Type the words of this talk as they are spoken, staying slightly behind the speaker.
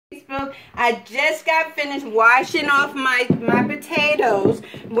cook. I just got finished washing off my potatoes.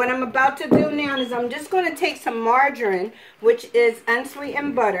 What I'm about to do now is I'm just going to take some margarine, which is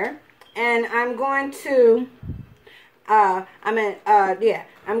unsweetened butter, and I'm going to I'm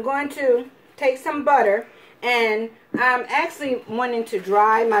going to take some butter, and I'm actually wanting to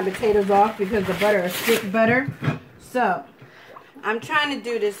dry my potatoes off because the butter is thick butter. So I'm trying to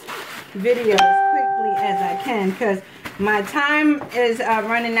do this video as quickly as I can because my time is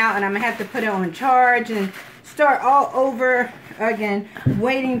running out, and I'm going to have to put it on charge and start all over again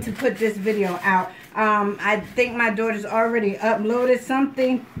waiting to put this video out. I think my daughter's already uploaded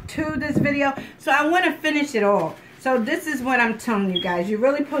something to this video, so I want to finish it all. So this is what I'm telling you guys. You're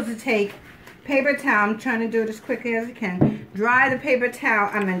really supposed to take paper towel. I'm trying to do it as quickly as I can. Dry the paper towel.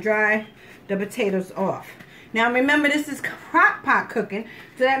 I'm going to dry the potatoes off. Now remember, this is crock-pot cooking,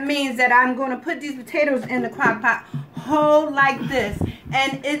 so that means that I'm going to put these potatoes in the crock-pot whole like this,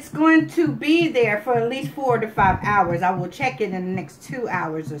 and it's going to be there for at least 4 to 5 hours. I will check it in the next 2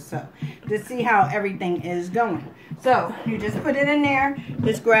 hours or so to see how everything is going. So you just put it in there.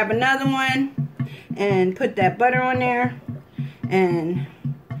 Just grab another one and put that butter on there, and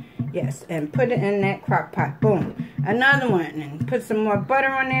yes, and put it in that crock-pot. Boom. Another one, and put some more butter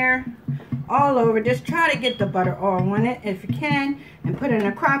on there. All over. Just try to get the butter all on it if you can, and put it in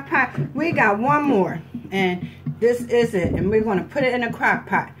a crock pot. We got one more, and this is it, and we're going to put it in a crock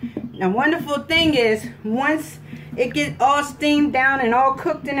pot. Now, wonderful thing is, once it gets all steamed down and all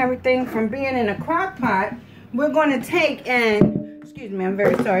cooked and everything from being in a crock pot, we're going to take and, excuse me, I'm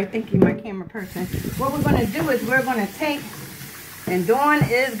very sorry, thank you, my camera person. What we're going to do is we're going to take, and Dawn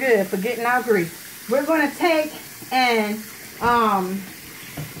is good for getting our grease. We're going to take and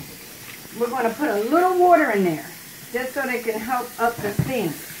we're going to put a little water in there, just so they can help up the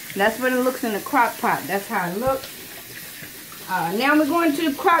steam. That's what it looks in the crock pot. That's how it looks. Now we're going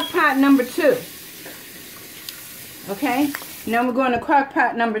to crock pot number 2. Okay? Now we're going to crock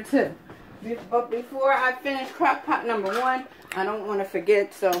pot number 2. But before I finish crock pot number 1, I don't want to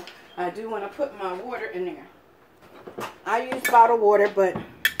forget, so I do want to put my water in there. I use bottled water, but,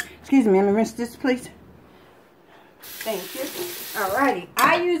 excuse me, let me rinse this, please. Thank you. Alrighty.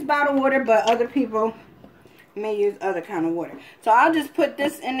 I use bottled water, but other people may use other kind of water. So I'll just put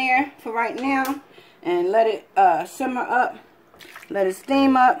this in there for right now and let it simmer up. Let it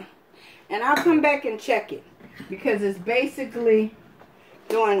steam up. And I'll come back and check it because it's basically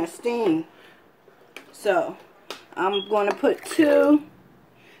doing a steam. So I'm going to put 2,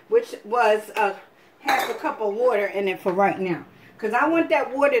 which was half a cup of water in it for right now. Because I want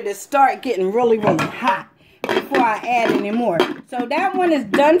that water to start getting really, really hot before I add any more. So that one is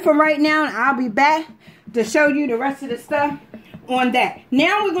done for right now, and I'll be back to show you the rest of the stuff on that.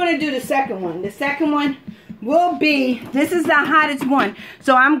 Now we're going to do the second one. The second one will be, this is the hottest one,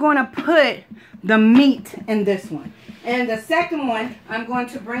 so I'm going to put the meat in this one. And the second one, I'm going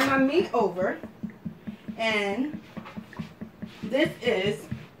to bring my meat over, and this is,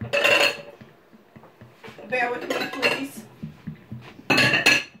 bear with me please,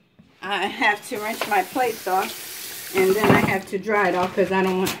 I have to rinse my plates off, and then I have to dry it off because I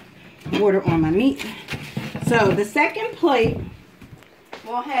don't want water on my meat. So the second plate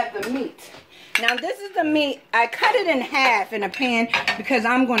will have the meat. Now this is the meat. I cut it in half in a pan because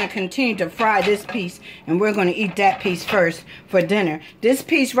I'm going to continue to fry this piece, and we're going to eat that piece first for dinner. This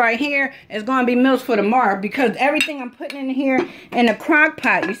piece right here is going to be meals for tomorrow because everything I'm putting in here in a crock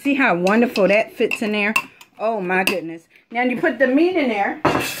pot. You see how wonderful that fits in there? Oh my goodness. Now you put the meat in there.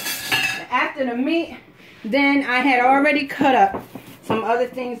 After the meat, then I had already cut up some other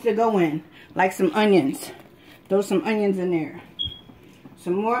things to go in, like some onions. Throw some onions in there.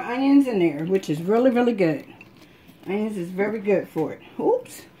 Some more onions in there, which is really, really good. Onions is very good for it.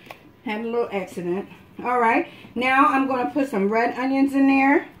 Oops, had a little accident. Alright, now I'm going to put some red onions in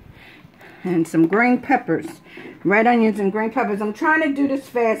there and some green peppers. Red onions and green peppers. I'm trying to do this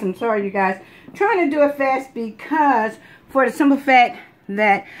fast. I'm sorry, you guys. I'm trying to do it fast because for the simple fact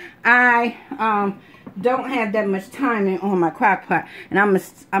that I don't have that much time on my crock pot, and I'm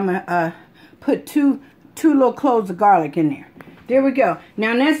gonna put two little cloves of garlic in there. There we go.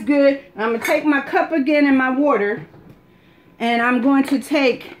 Now that's good. I'm gonna take my cup again and my water, and I'm going to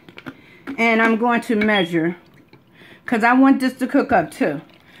take and I'm going to measure because I want this to cook up too.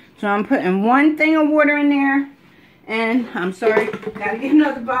 So I'm putting 1 thing of water in there. And I'm sorry, gotta get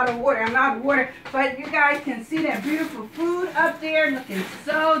another bottle of water. I'm out of water, but you guys can see that beautiful food up there looking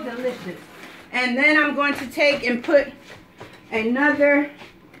so delicious. And then I'm going to take and put another,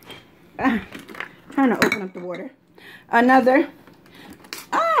 trying to open up the water, another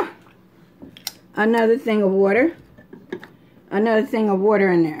thing of water,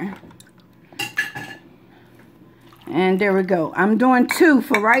 in there. And there we go. I'm doing 2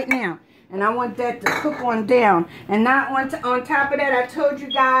 for right now. And I want that to cook on down. And not on top of that, I told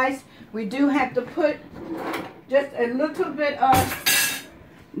you guys, we do have to put just a little bit of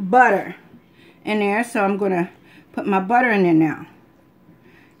butter in there. So I'm going to put my butter in there now.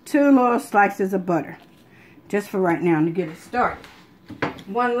 2 little slices of butter. Just for right now to get it started.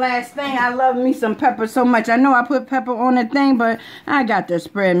 One last thing, I love me some pepper so much. I know I put pepper on the thing, but I got to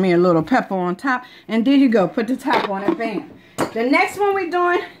spread me a little pepper on top. And there you go, put the top on it, bam. The next one we're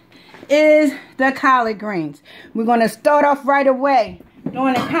doing is the collard greens. We're going to start off right away.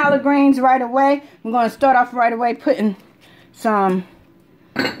 Doing the collard greens right away. We're going to start off right away putting some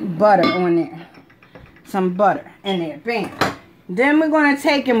butter on there. Some butter in there, bam. Then we're going to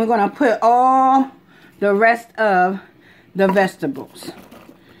take and we're going to put all the rest of the vegetables.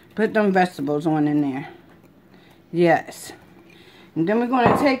 Put them vegetables on in there. Yes. And then we're going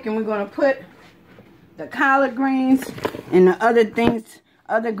to take and we're going to put the collard greens and the other things,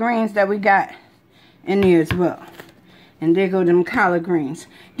 other greens that we got in there as well. And there go them collard greens.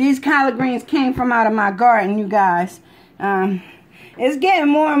 These collard greens came from out of my garden, you guys. It's getting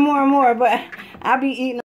more and more and more, but I'll be eating